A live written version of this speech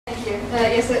you.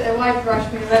 Yes, a wide brush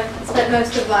because I've spent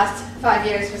most of the last 5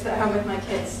 years just at home with my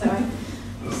kids, so I'm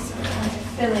just trying to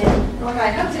fill in what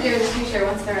I hope to do in the future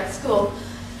once they're at school.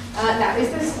 Now, is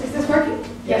this working?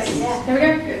 Yes. Yeah. There we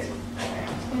go. Good. Okay.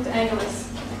 I'm going to angle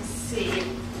this. Let's see.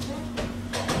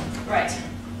 Right.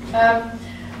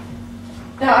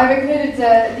 Now, I've included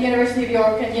the University of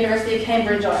York and University of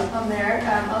Cambridge on there,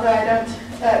 although I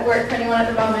don't work for anyone at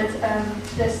the moment.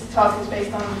 This talk is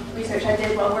based on research I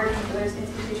did while working for those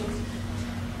institutions.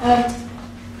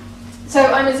 So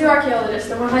I'm a zoo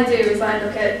archaeologist, and what I do is I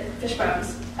look at fish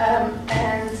bones.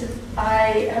 And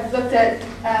I have looked at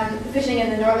the fishing in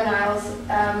the Northern Isles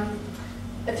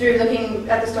through looking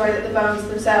at the story that the bones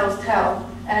themselves tell.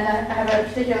 And I have a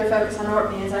particular focus on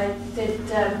Orkney, as I did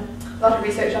a lot of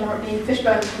research on Orkney fish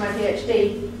bones for my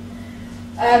PhD.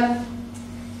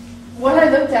 What I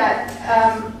have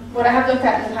looked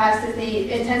at in the past is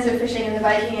the intensive fishing in the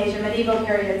Viking Age and medieval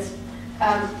periods.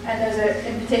 And those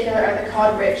in particular are the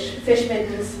cod-rich fish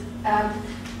middens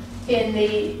in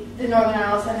the Northern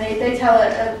Isles, and they tell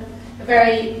a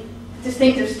very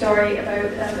distinctive story about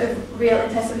a real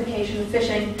intensification of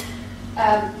fishing.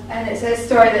 And it's a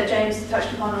story that James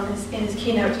touched upon in his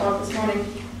keynote talk this morning.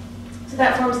 So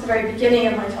that forms the very beginning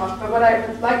of my talk, but what I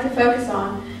would like to focus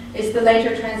on is the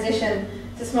later transition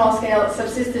to small-scale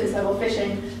subsistence level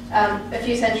fishing a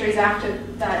few centuries after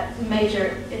that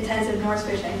major intensive Norse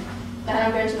fishing. And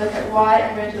I'm going to look at why,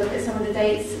 I'm going to look at some of the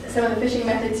dates, some of the fishing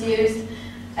methods used,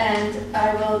 and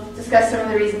I will discuss some of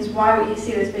the reasons why we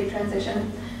see this big transition.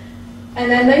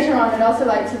 And then later on, I'd also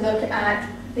like to look at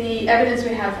the evidence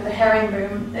we have for the herring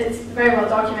boom. It's very well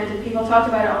documented, people talk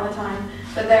about it all the time,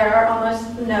 but there are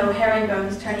almost no herring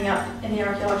bones turning up in the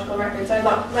archaeological records. I'd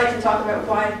like to talk about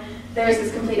why there is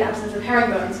this complete absence of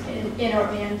herring bones in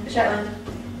Orkney and Shetland.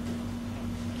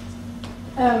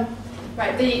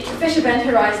 Right, the fish event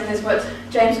horizon is what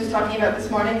James was talking about this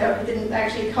morning, though he didn't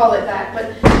actually call it that,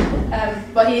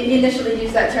 but he initially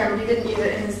used that term, but he didn't use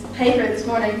it in his paper this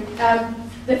morning.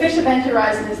 The fish event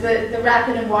horizon is the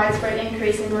rapid and widespread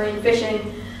increase in marine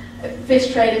fishing,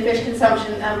 fish trade and fish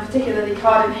consumption, particularly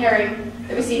cod and herring,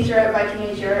 that we see throughout Viking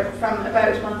Age Europe from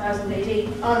about 1000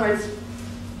 AD onwards.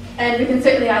 And we can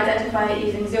certainly identify it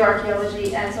using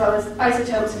zooarchaeology as well as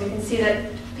isotopes, and we can see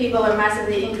that people are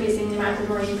massively increasing the amount of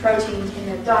marine protein in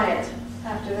their diet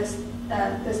after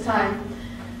this time.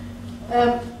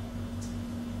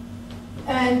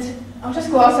 And I'll just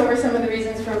gloss over some of the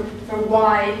reasons for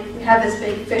why we have this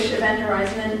big fish event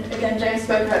horizon. And again, James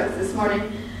spoke about this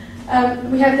morning.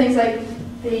 We have things like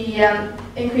the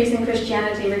increase in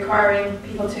Christianity requiring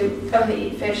people to only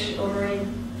eat fish or marine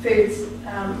foods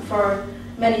for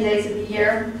many days of the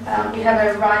year. We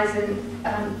have a rise in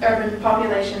urban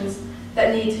populations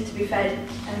that need to be fed,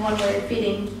 and one way of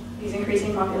feeding these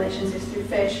increasing populations is through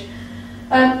fish.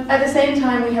 At the same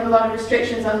time, we have a lot of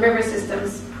restrictions on river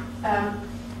systems.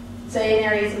 Say in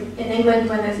areas in England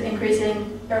when there's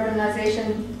increasing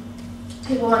urbanization,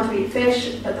 people want to eat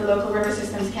fish, but the local river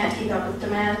systems can't keep up with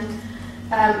demand.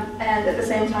 And at the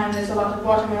same time, there's a lot of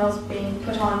watermills being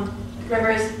put on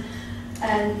rivers,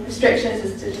 and restrictions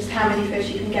as to just how many fish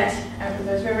you can get out of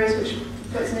those rivers, which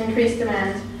puts an increased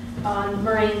demand on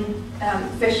marine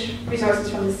fish resources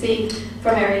from the sea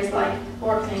from areas like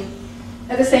Orkney.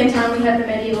 At the same time, we have the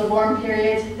medieval warm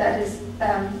period that is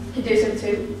conducive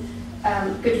to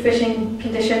good fishing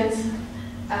conditions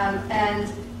and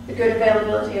the good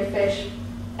availability of fish.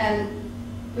 And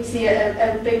we see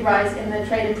a big rise in the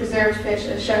trade in preserved fish,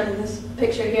 as shown in this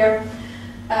picture here.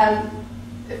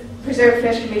 Preserved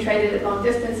fish can be traded at long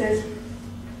distances,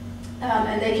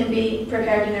 and they can be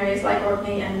prepared in areas like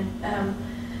Orkney and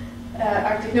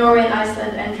Arctic Norway and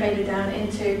Iceland, and traded down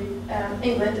into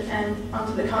England and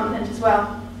onto the continent as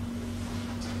well.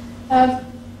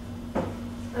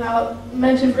 And I'll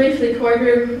mention briefly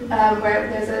Koiru, where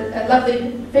there's a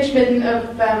lovely fish midden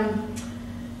of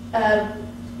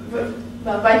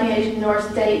Viking Age and Norse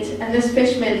date, and this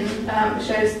fish midden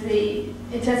shows the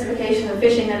intensification of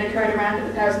fishing that occurred around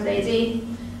 1000 AD.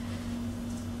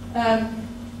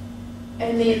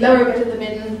 In the lower bit of the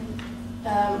midden,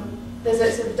 there's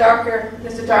a darker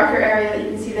area that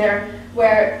you can see there,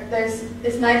 where there's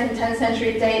this 9th and 10th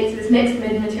century dates, this mixed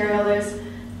midden material. There's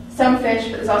some fish,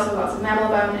 but there's also lots of mammal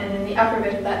bone, and in the upper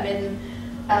bit of that midden,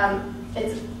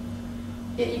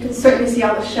 you can certainly see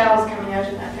all the shells coming out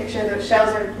in that picture. Those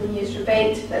shells are being used for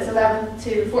bait. There's 11th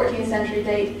to 14th century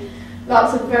date.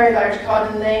 Lots of very large cod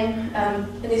and ling, and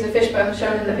these are fish bones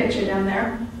shown in the picture down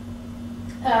there.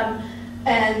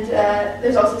 And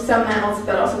there's also some mammals,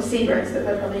 but also seabirds that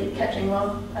they're probably catching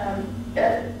well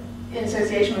in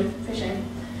association with fishing.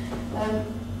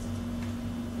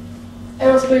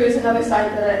 Earlsblew is another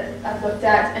site that I've looked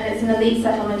at, and it's an elite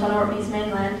settlement on Orkney's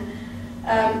mainland.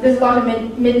 There's a lot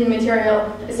of midden material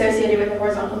associated with the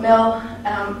horizontal mill,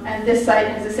 and this site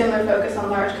has a similar focus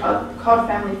on large cod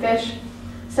family fish,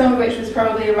 some of which was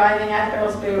probably arriving at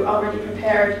Earlsblew already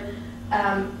prepared,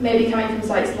 maybe coming from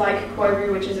sites like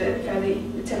Coigbrew, which is a fairly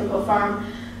typical farm,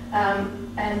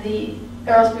 and the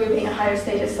Earlsblew being a higher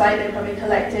status site, they probably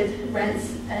collected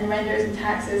rents and renders and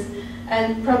taxes,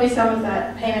 and probably some of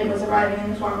that payment was arriving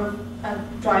in the form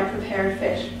of dried prepared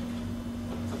fish.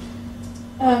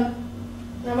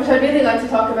 Now what I'd really like to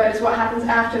talk about is what happens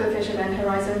after the fish event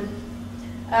horizon.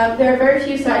 There are very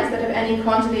few sites that have any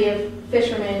quantity of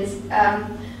fish remains,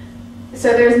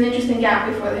 so there's an interesting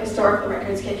gap before the historical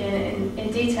records kick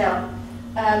in detail.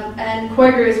 And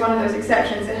Coigbrew is one of those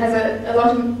exceptions. It has a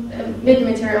lot of midden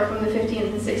material from the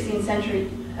 15th and 16th century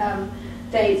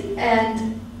date,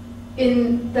 and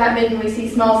in that midden we see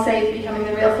small saithe becoming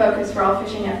the real focus for all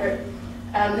fishing effort.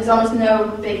 There's almost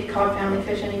no big cod family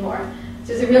fish anymore.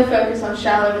 So there's a real focus on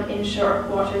shallow and inshore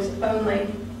waters only.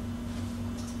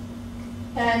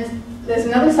 And there's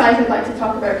another site I'd like to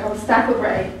talk about called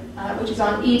Stackelbrae, which is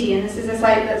on Edie, and this is a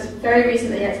site that's very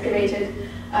recently excavated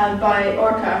by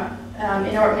Orca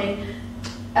in Orkney,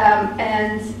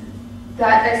 and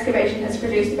that excavation has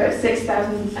produced about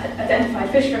 6,000 identified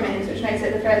fish remains, which makes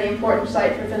it a fairly important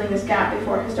site for filling this gap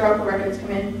before historical records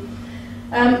come in.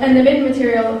 And the midden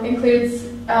material includes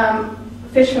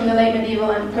fish from the late medieval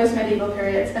and post-medieval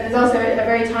periods, and there's also a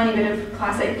very tiny bit of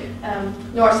classic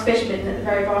Norse fish midden at the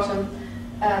very bottom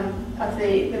of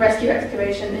the rescue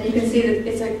excavation, and you can see that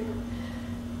it's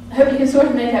I hope you can sort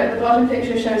of make out, the bottom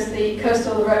picture shows the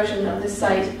coastal erosion of this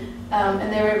site,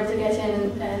 and they were able to get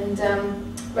in and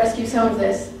rescue some of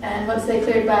this, and once they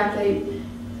cleared back, they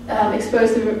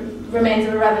exposed the remains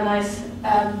of a rather nice,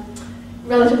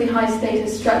 relatively high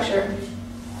status structure,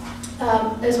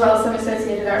 as well as some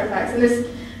associated artifacts. And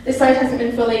this site hasn't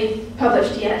been fully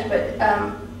published yet, but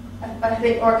I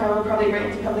think Orca will probably bring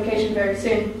it to publication very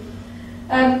soon.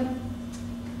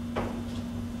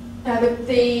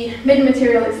 The midden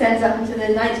material extends up into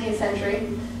the 19th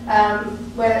century,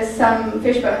 where there's some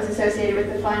fish bones associated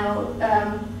with the final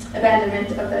abandonment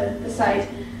of the site.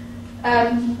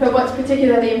 But what's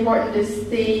particularly important is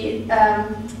the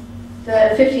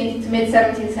 15th to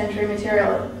mid-17th century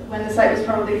material, when the site was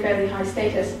probably fairly high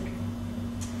status.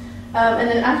 And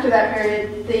then after that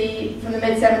period, from the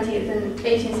mid-17th and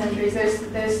 18th centuries,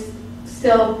 there's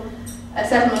still a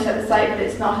settlement at the site, but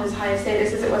it's not as high a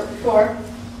status as it was before.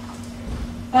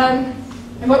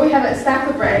 And what we have at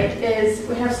Stackelbrae is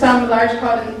we have some large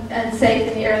cod and saithe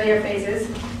in the earlier phases,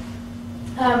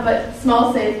 but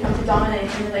small saithe come to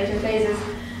dominate in the later phases.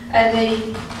 And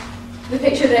the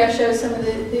picture there shows some of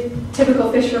the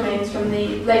typical fish remains from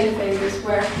the later phases,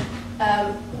 where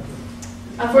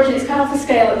unfortunately it's cut off the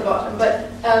scale at the bottom, but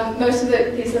most of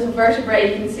these little vertebrae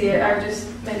you can see are just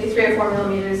maybe 3 or 4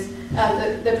 millimeters.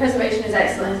 The preservation is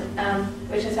excellent,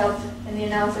 which has helped in the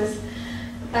analysis.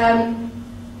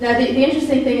 Now the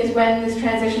interesting thing is when this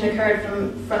transition occurred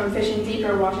from fishing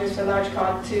deeper waters for large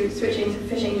cod to switching to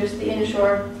fishing just the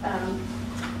inshore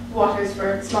waters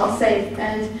for small saithe.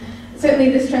 And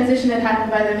certainly this transition had happened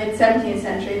by the mid-17th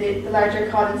century. The larger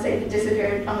cod and saithe had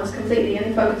disappeared almost completely,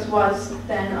 and the focus was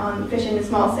then on fishing the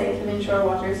small saithe from inshore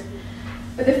waters.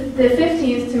 But the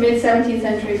 15th to mid-17th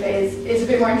century phase is a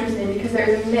bit more interesting because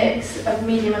there's a mix of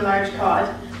medium and large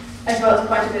cod, as well as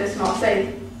quite a bit of small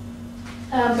saithe.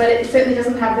 But it certainly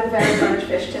doesn't have the very large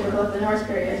fish typical of the Norse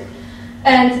period.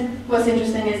 And what's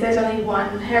interesting is there's only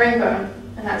one herringbone,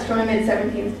 and that's from a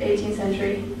mid-17th, 18th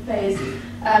century phase.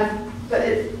 But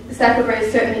Stackelbrae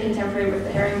is certainly contemporary with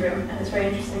the herringboom, and it's very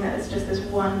interesting that it's just this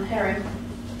one herring.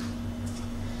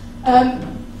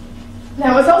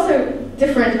 Now, what's also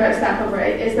different about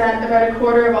Stackelbrae is that about a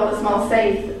quarter of all the small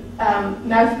saithe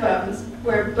mouth bones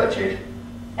were butchered,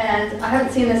 and I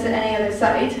haven't seen this at any other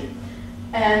site.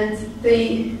 And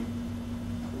the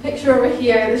picture over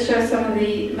here, this shows some of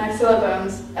the maxilla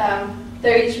bones.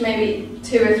 They're each maybe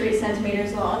 2 or 3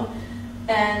 centimeters long,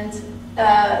 and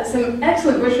some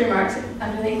excellent butchery marks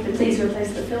underneath. Please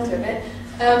replace the filter bit.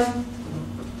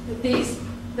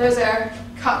 Those are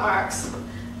cut marks,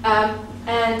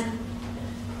 and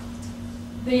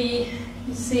you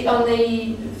see on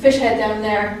the fish head down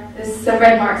there, there's some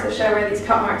red marks that show where these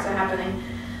cut marks are happening.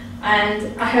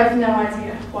 And I have no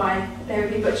idea why they would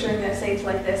be butchering their saithe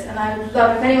like this. And I would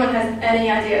love, if anyone has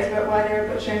any ideas about why they were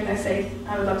butchering their saithe,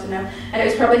 I would love to know. And it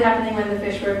was probably happening when the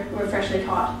fish were freshly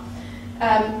caught.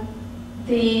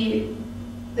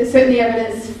 There's certainly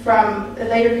evidence from a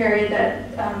later period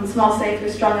that small saithe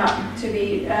were strung up to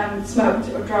be smoked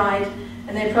or dried,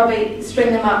 and they'd probably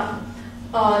string them up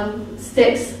on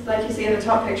sticks, like you see in the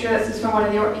top picture. This is from one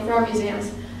of the Orkney Thorn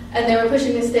museums. And they were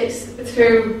pushing the sticks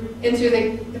through into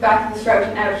the back of the throat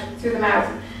and out through the mouth.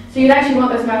 So you'd actually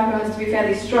want those mouth bones to be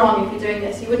fairly strong if you're doing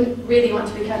this. You wouldn't really want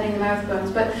to be cutting the mouth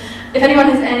bones. But if anyone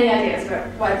has any ideas about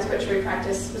why this butchery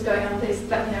practice was going on, please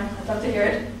let me know. I'd love to hear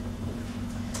it.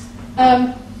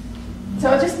 So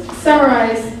I'll just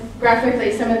summarise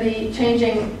graphically some of the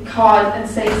changing cod and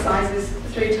saithe sizes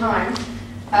through time.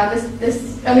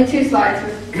 This only 2 slides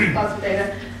with lots of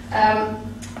data.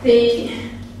 Please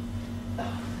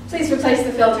replace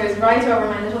the filters right over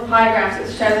my little pie graphs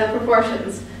that show the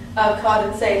proportions of cod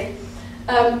and saithe.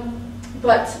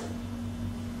 But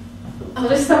I'll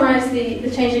just summarise the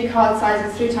changing cod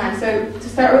sizes through time. So to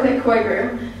start with a koi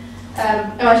grew,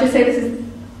 I should say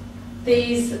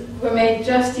these were made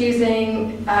just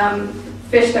using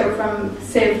fish that were from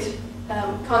sieved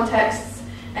contexts,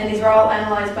 and these were all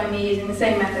analysed by me using the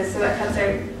same methods, so that cuts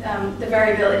out the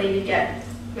variability you get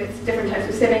with different types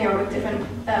of sieving or with different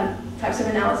types of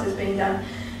analysis being done.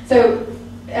 So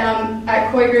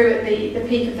at Koigrou, at the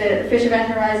peak of the fish event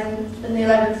horizon in the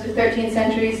 11th to 13th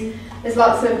centuries, there's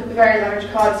lots of very large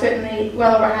cod. Certainly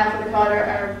well over half of the cod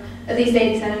are at least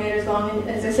 80 centimetres long, and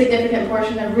there's a significant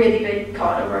portion of really big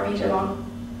cod over 1 metre long.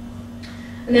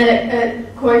 And then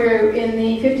at Koigrou in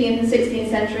the 15th and 16th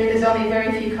century, there's only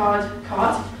very few cod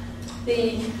caught.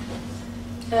 I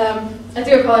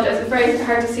do apologise, it's very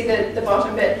hard to see the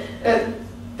bottom bit.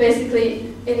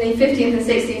 Basically, in the 15th and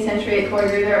 16th century at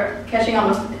Koigrou, they're catching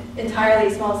almost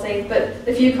entirely small saithe, but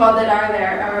the few cod that are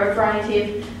there are a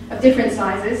variety of different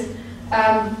sizes.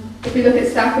 If we look at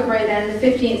Staffordbury then, the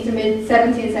 15th to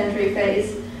mid-17th century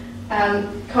phase,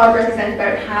 cod represent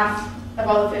about half of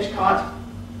all the fish caught.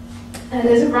 And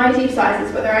there's a variety of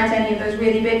sizes, but there aren't any of those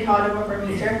really big cod of over 1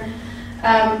 metre.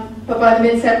 But by the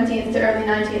mid-17th to early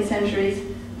 19th centuries,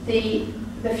 the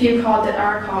few cod that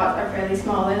are caught are fairly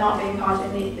small. They're not being caught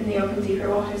in the open, deeper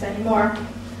waters anymore.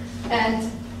 And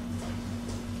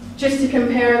just to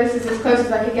compare, this is as close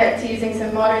as I could get to using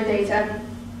some modern data.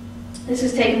 This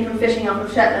was taken from fishing off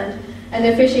of Shetland, and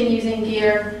they're fishing using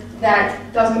gear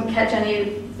that doesn't catch any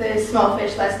of the small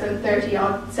fish less than 30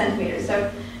 odd centimetres.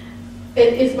 So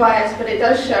it is biased, but it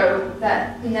does show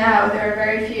that now there are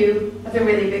very few of the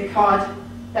really big cod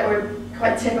that were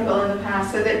quite typical in the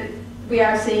past, so that we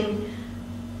are seeing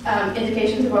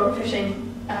indications of overfishing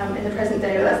in the present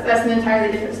day. That's an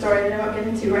entirely different story that I won't get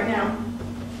into right now.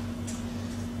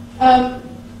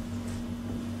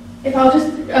 If I'll just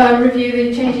review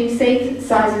the changing saithe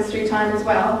sizes through time as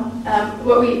well,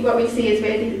 what we see is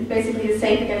basically the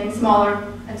saithe getting smaller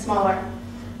and smaller.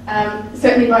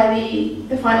 Certainly by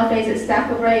the final phase at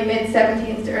Staffordbury,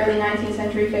 mid-17th to early 19th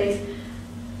century phase,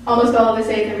 almost all of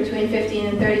the saithe are between 15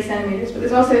 and 30 centimetres, but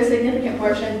there's also a significant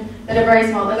portion that are very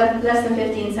small. They're less than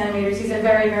 15 centimetres. These are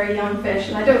very, very young fish,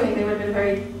 and I don't think they would have been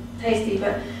very tasty,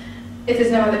 but if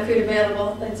there's no other food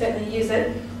available, then certainly use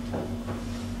it.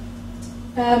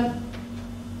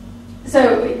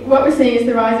 So what we're seeing is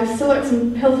the rise of silax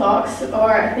and piltox,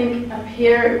 or I think up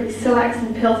here it would be silax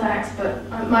and piltax, but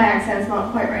my accent's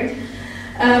not quite right.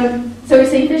 So we're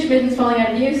seeing fish middens falling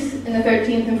out of use in the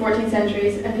 13th and 14th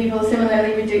centuries, and people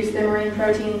similarly reduced their marine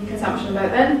protein consumption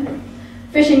about then.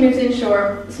 Fishing moves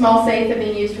inshore. Small saithe are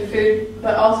being used for food,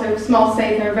 but also small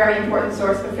saithe are a very important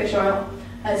source of fish oil.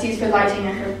 It's used for lighting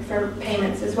and for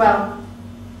payments as well.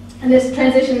 And this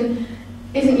transition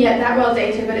isn't yet that well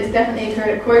dated, but it's definitely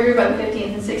occurred at Koigrou about the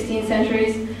 15th and 16th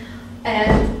centuries.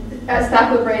 And at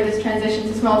Staffordbury, this transition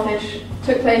to small fish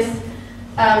took place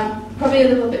probably a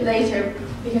little bit later,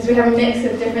 because we have a mix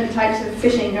of different types of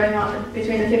fishing going on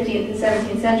between the 15th and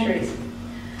 17th centuries.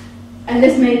 And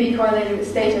this may be correlated with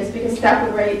status, because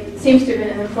Staffordbury seems to have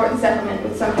been an important settlement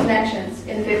with some connections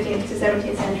in the 15th to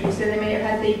 17th century, so they may have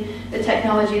had the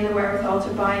technology and the wherewithal to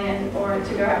buy in or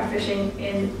to go out fishing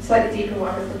in slightly deeper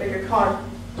waters for bigger cod.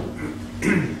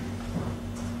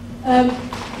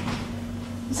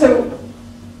 So,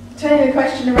 turning the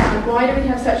question around, why do we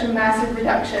have such a massive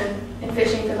reduction in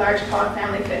fishing for large cod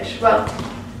family fish? Well,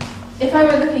 if I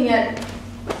were looking at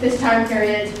this time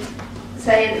period,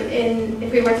 say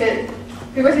if we were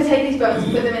to take these bones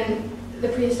and put them in the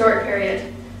prehistoric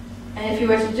period, and if you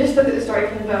were to just look at the story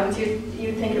from the bones,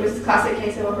 you'd think it was a classic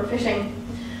case of overfishing.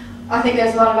 I think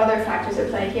there's a lot of other factors at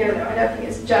play here, though. I don't think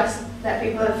it's just that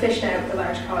people have fished out the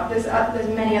large cod. There's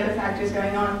many other factors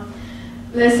going on.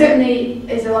 There certainly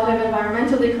is a lot of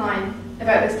environmental decline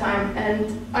about this time,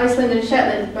 and Iceland and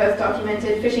Shetland both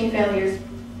documented fishing failures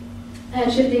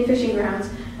and shifting fishing grounds,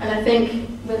 and I think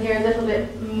we'll hear a little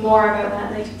bit more about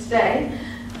that later today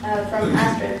from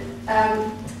Astrid.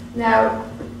 Now,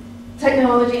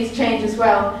 technologies change as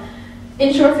well.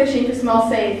 Inshore fishing for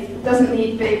small saithe doesn't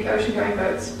need big ocean-going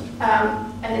boats,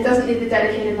 and it doesn't need the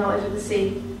dedicated knowledge of the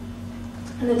sea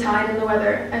and the tide and the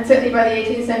weather. And certainly by the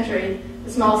 18th century, the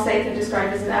small saithe are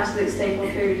described as an absolute staple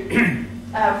food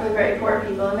for the very poor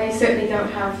people, and they certainly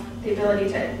don't have the ability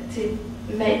to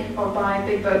make or buy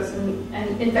big boats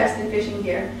and invest in fishing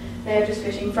gear. They are just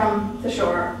fishing from the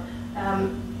shore,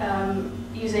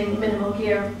 using minimal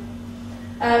gear.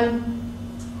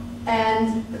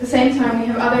 And at the same time, we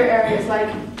have other areas like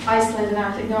Iceland and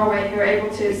Arctic Norway who are able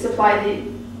to supply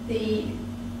the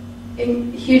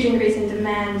huge increase in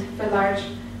demand for large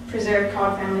preserved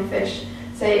cod family fish.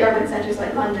 Say urban centres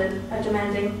like London are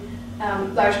demanding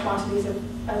large quantities of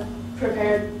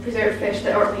preserved fish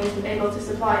that Orkney isn't able to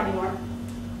supply anymore.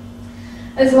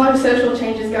 There's a lot of social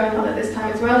changes going on at this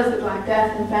time, as well as the Black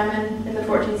Death and famine in the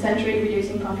 14th century,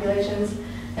 reducing populations.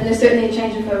 And there's certainly a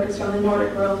change in focus from the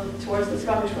Nordic world towards the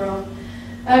Scottish world.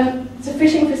 So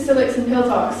fishing for sillocks and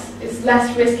piltocks is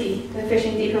less risky than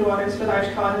fishing deeper waters for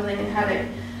large cod and ling and haddock.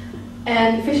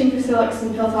 And fishing for sillocks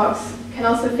and piltocks can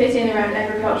also fit in around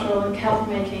agricultural and kelp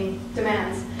making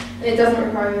demands. And it doesn't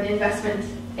require the investment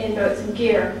in boats and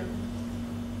gear.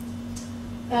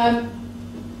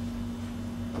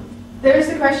 There is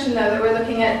the question, though, that we're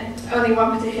looking at only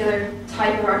one particular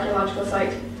type of archaeological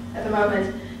site at the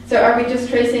moment. So are we just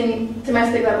tracing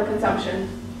domestic level consumption?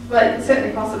 Well, it's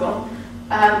certainly possible,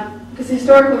 because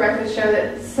historical records show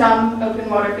that some open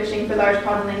water fishing for large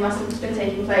cod and ling must have been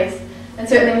taking place. And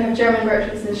certainly we have German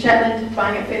merchants in Shetland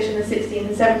buying up fish in the 16th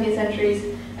and 17th centuries,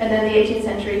 and then the 18th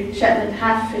century Shetland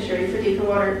half fishery for deeper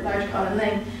water large cod and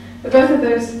ling. But both of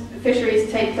those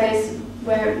fisheries take place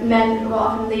where men will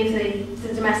often leave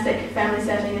the domestic family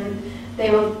setting, and they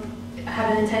will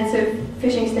have an intensive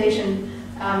fishing station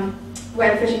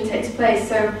where fishing takes place.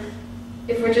 So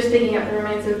if we're just digging up the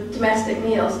remains of domestic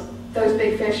meals, those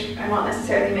big fish are not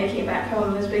necessarily making it back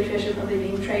home. Those big fish are probably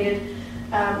being traded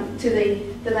to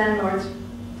the landlords.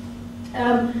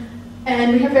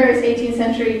 And we have various 18th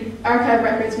century archive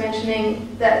records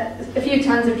mentioning that a few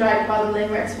tons of dried cod and ling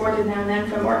were exported now and then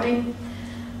from Orkney.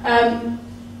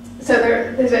 So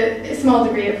there's a small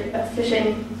degree of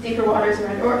fishing deeper waters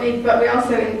around Orkney, but we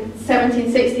also, in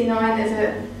 1769, there's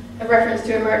a reference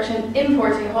to a merchant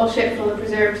importing a whole ship full of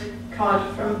preserved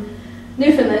cod from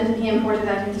Newfoundland, and he imported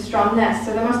that into Stromness.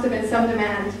 So there must have been some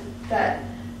demand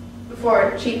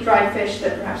for cheap dried fish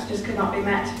that perhaps just could not be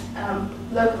met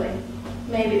locally.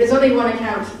 Maybe. There's only one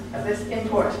account of this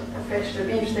import of fish, so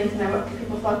it'd be interesting to know what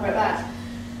people thought about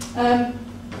that.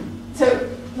 So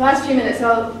the last few minutes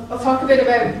I'll talk a bit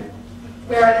about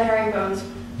where are the herringbones.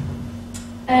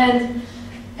 And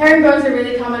herringbones are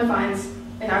really common finds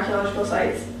in archaeological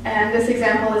sites, and this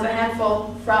example is a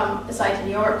handful from a site in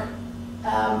York.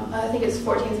 I think it's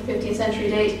 14th or 15th century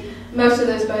date. Most of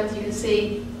those bones you can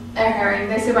see are herring.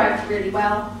 They survived really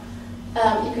well.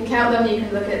 You can count them, you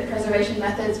can look at preservation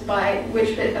methods by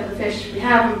which bit of the fish we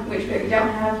have and which bit we don't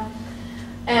have.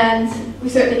 And we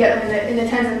certainly get them in the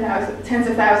tens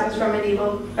of thousands from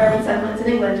medieval urban settlements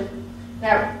in England.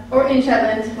 Now, Orkney and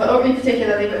Shetland, well, Orkney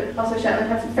particularly, but also Shetland,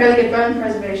 have fairly good bone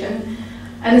preservation,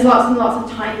 and there's lots and lots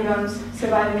of tiny bones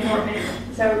surviving in Orkney.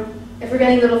 So if we're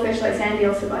getting little fish like sand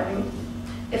eels surviving,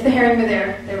 if the herring were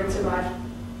there, they would survive.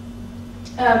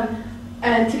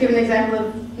 And to give an example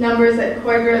of numbers, at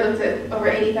Coigra looked at over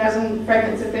 80,000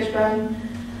 fragments of fish bone,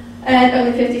 and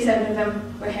only 57 of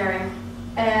them were herring.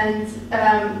 And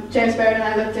James Baird and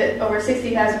I looked at over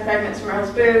 60,000 fragments from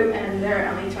Earl's Boo, and there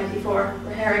are only 24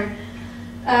 were herring.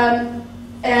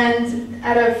 And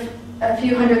out of a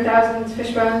few 100,000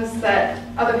 fish bones that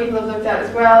other people have looked at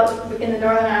as well, in the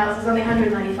Northern Isles, there's only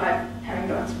 195 herring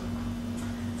bones.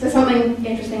 So something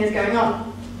interesting is going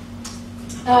on.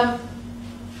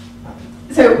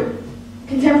 So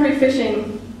contemporary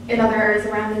fishing in other areas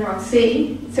around the North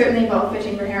Sea certainly involve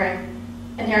fishing for herring.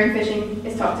 And herring fishing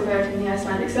is talked about in the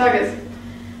Icelandic sagas.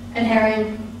 And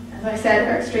herring, as I said,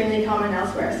 are extremely common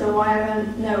elsewhere. So why are there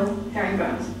no herring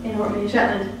bones in Orkney and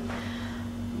Shetland?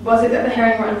 Was it that the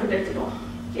herring were unpredictable?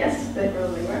 Yes, they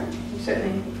probably were. You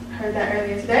certainly heard that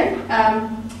earlier today.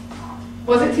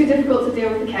 Was it too difficult to deal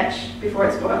with the catch before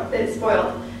it's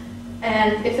spoiled?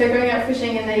 And if they're going out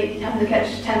fishing and they happen to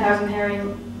catch 10,000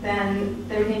 herring, then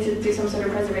they would need to do some sort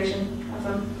of preservation of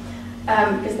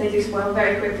them, because they do spoil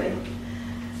very quickly.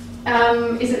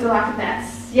 Is it the lack of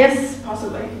nets? Yes,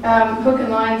 possibly. Hook and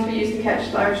lines were used to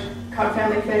catch large cod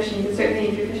family fish, and you can certainly,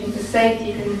 if you're fishing for saithe,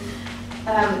 you can,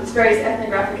 there's various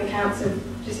ethnographic accounts of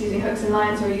just using hooks and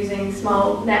lines or using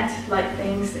small net-like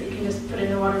things that you can just put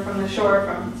in the water from the shore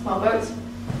from small boats.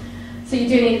 So you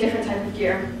do need a different type of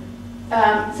gear.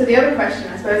 So the other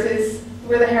question, I suppose, is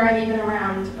were the herring even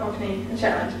around Orkney and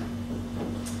Shetland?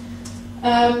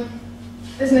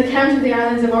 There's an account of the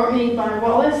islands of Orkney by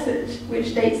Wallace,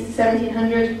 which dates to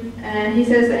 1700, and he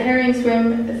says that herring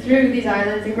swim through these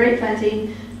islands in great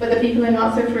plenty, but the people are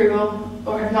not so frugal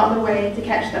or have not the way to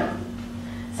catch them.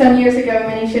 Some years ago,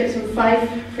 many ships from Fife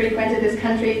frequented this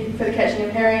country for the catching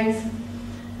of herrings,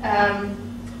 but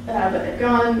they're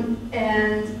gone,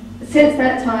 and since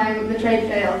that time the trade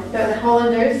failed, though the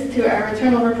Hollanders, to our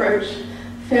eternal reproach,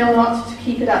 fail not to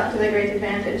keep it up to their great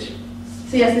advantage.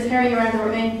 So yes, there's herring around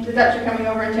Orkney. The Dutch are coming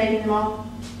over and taking them all.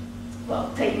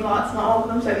 Well, taking lots, not all of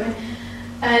them certainly.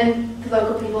 And the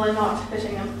local people are not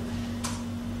fishing them.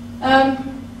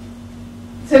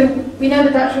 So we know the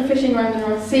Dutch were fishing around the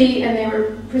North Sea, and they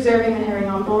were preserving the herring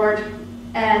on board.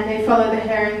 And they follow the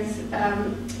herrings,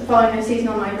 following their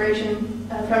seasonal migration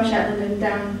from Shetland and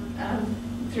down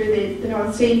through the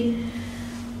North Sea.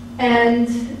 And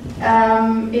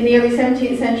in the early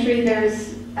 17th century, there's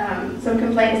some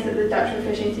complaints that the Dutch were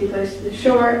fishing too close to the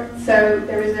shore, so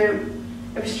there was a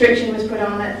restriction was put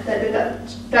on that the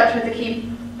Dutch had to keep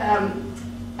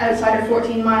outside of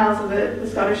 14 miles of the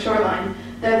Scottish shoreline.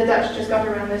 Though the Dutch just got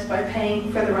around this by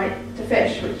paying for the right to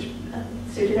fish, which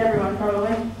suited everyone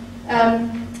probably.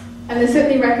 And there's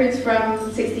certainly records from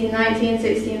 1619,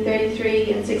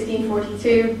 1633, and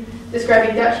 1642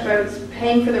 describing Dutch boats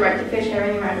paying for the right to fish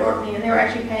herring around Orkney, and they were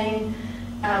actually paying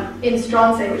in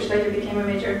Stronsay, which later became a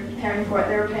major herring port.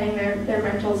 They were paying their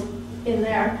rentals in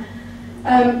there.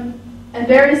 And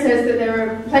Barry says that there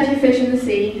were plenty of fish in the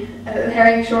sea. The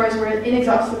herring shores were an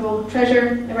inexhaustible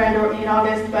treasure around Orkney in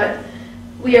August, but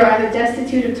we are either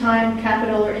destitute of time,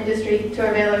 capital, or industry to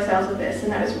avail ourselves of this.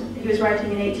 And that was he was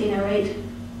writing in 1808.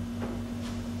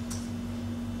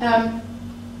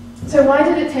 So why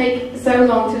did it take so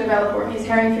long to develop Orkney's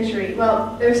herring fishery?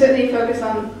 Well, there was certainly a focus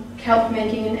on kelp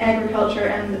making and agriculture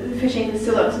and fishing for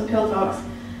sillocks and piltogs.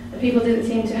 People didn't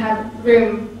seem to have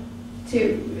room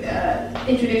to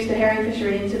introduce the herring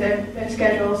fishery into their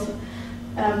schedules,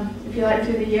 if you like,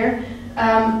 through the year.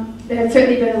 There had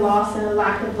certainly been a loss and a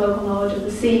lack of local knowledge of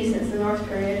the sea since the North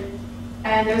period.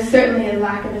 And there was certainly a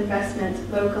lack of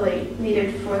investment locally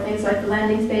needed for things like the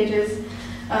landing stages,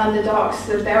 the docks,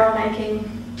 the barrel making,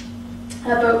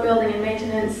 boat building and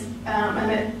maintenance.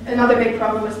 And another big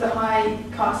problem was the high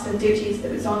costs and duties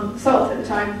that was on salt at the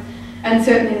time, and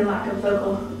certainly the lack of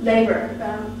local labour.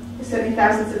 Certainly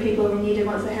thousands of people were needed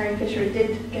once the herring fishery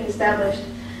did get established.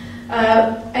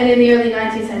 And in the early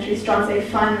 19th century, Stronsay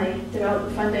finally developed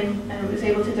the funding and was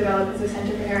able to develop as a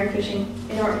centre for herring fishing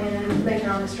in Orkney and then later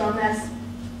on in Stromness.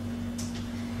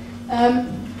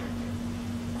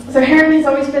 So herring has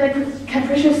always been a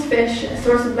capricious fish, a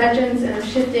source of legends and of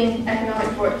shifting economic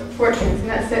fortunes, and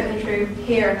that's certainly true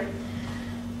here.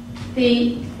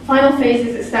 The final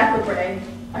phases at Staplebray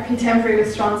are contemporary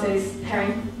with Stronsay's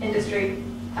herring industry,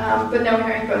 but no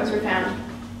herring bones were found.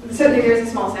 Certainly there is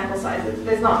a small sample size.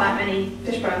 There's not that many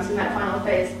fish bones in that final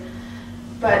phase.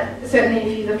 But certainly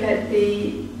if you look at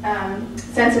the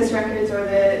census records or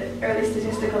the early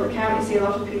statistical account, you see a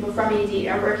lot of people from ED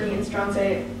are working in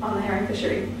Stronsay on the herring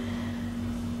fishery.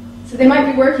 So they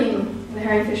might be working in the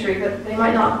herring fishery, but they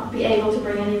might not be able to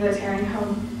bring any of those herring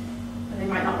home, and they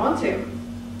might not want to.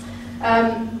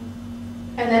 And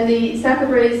then the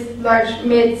Staplebray's large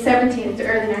mid-17th to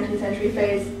early 19th century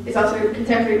phase is also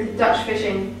contemporary with Dutch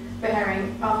fishing for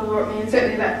herring off of Orkney, and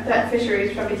certainly that fishery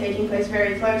is probably taking place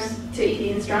very close to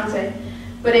Edy and Stronsay,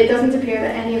 but it doesn't appear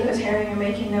that any of those herring are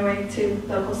making their way to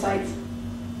local sites.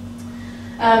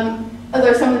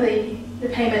 Although some of the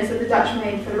payments that the Dutch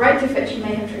made for the right to fish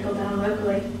may have trickled down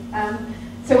locally.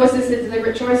 So was this a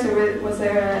deliberate choice, or was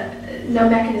there no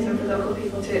mechanism for local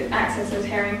people to access those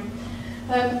herring?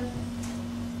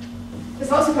 There's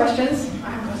lots of questions.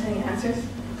 I haven't got any answers.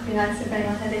 It'd be nice if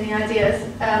anyone had any ideas.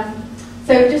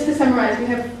 So just to summarise, we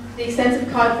have the extensive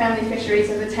cod family fisheries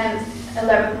of the 10th,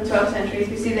 11th and 12th centuries.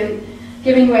 We see them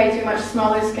giving way to a much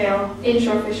smaller scale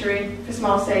inshore fishery for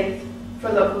small safe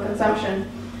for local consumption.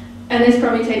 And this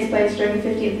probably takes place during the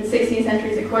 15th and 16th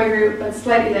centuries at Koivu, but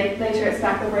slightly later at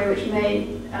Staplebury, which may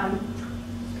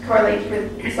correlate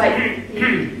with slightly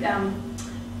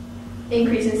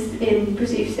increases in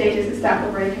perceived status at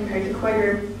Staplebury compared to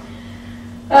Koivu.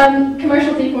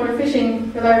 Commercial deep-water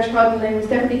fishing for large cod and ling was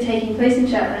definitely taking place in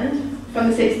Shetland from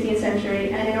the 16th century,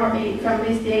 and in Orkney from at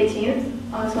least the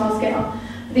 18th on a small scale.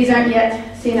 These aren't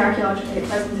yet seen archaeologically at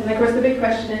present, and of course the big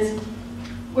question is,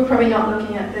 we're probably not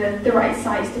looking at the right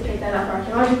sites to pick that up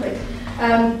archaeologically.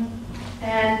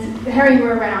 And the herring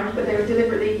were around, but they were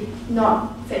deliberately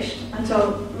not fished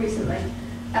until recently.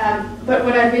 But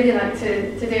what I'd really like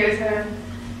to do is have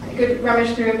a good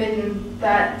rummage through a midden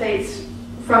that dates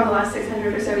from the last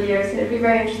 600 or so years. It'd be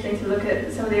very interesting to look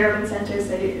at some of the urban centres,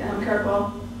 say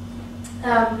Kirkwall,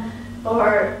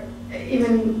 or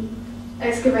even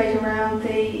excavate around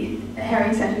the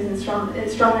herring centres in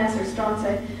Stromness or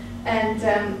Stronsay, and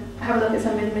have a look at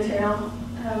some mid-material,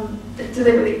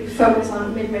 deliberately focus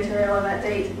on mid-material of that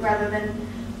date rather than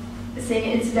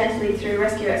seeing it incidentally through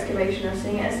rescue excavation or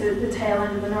seeing it as the tail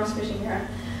end of the Norse fishing era.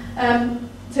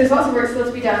 So there's lots of work still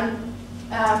to be done,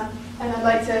 and I'd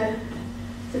like to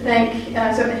thank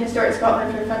certainly Historic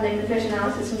Scotland for funding the fish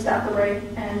analysis from Staplebury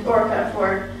and Orca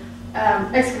for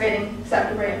excavating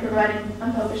Staplebury and providing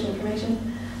unpublished information.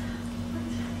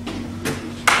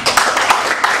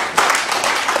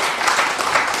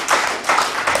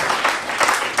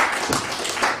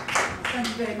 Thank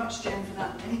you very much, Jen, for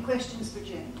that. Any questions for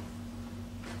Jen?